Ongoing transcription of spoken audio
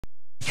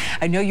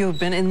I know you've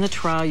been in the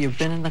trial, you've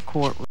been in the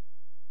courtroom.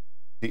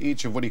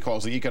 Each of what he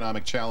calls the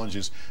economic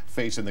challenges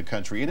facing the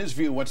country. In his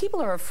view, what people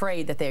are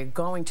afraid that they're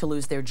going to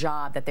lose their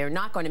job, that they're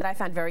not going to. What I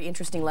found very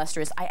interesting,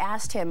 Lester, is I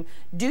asked him,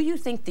 do you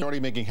think the... Already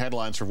making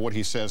headlines for what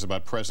he says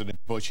about President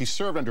Bush. He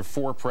served under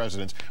 4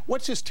 presidents.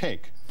 What's his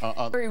take?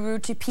 Very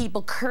rude to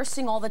people,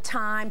 cursing all the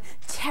time,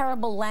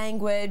 terrible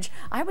language.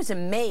 I was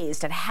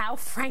amazed at how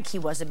frank he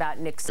was about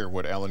Nixon. Hear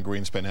what Alan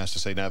Greenspan has to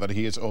say now that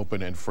he is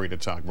open and free to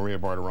talk. Maria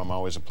Bartiromo,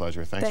 always a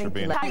pleasure. Thanks for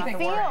being here.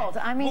 Field.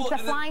 I mean, the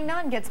Flying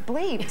Nun gets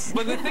bleeped.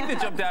 But the thing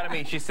that jumped out at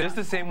me, she says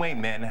the same way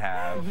men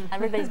have.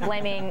 Everybody's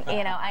blaming,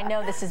 you know, I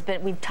know this has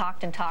been, we've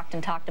talked and talked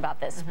and talked about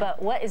this,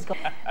 but what is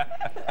going on?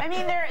 I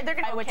mean, they're going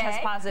to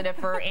test positive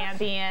for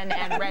Ambien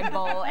and Red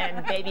Bull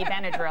and baby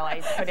Benadryl. I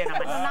put in on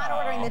my... I'm not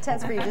ordering the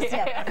test for you just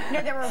yet.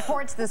 No, there were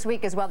reports this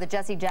week as well that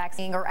Jesse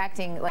Jackson or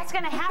acting like... It's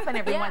going to happen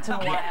every once in a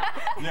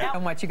while. So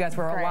much. You guys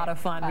were a lot of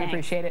fun. We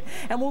appreciate it.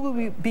 And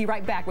we'll be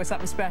right back with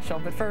something special.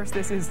 But first,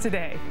 this is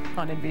Today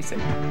on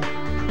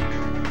NBC.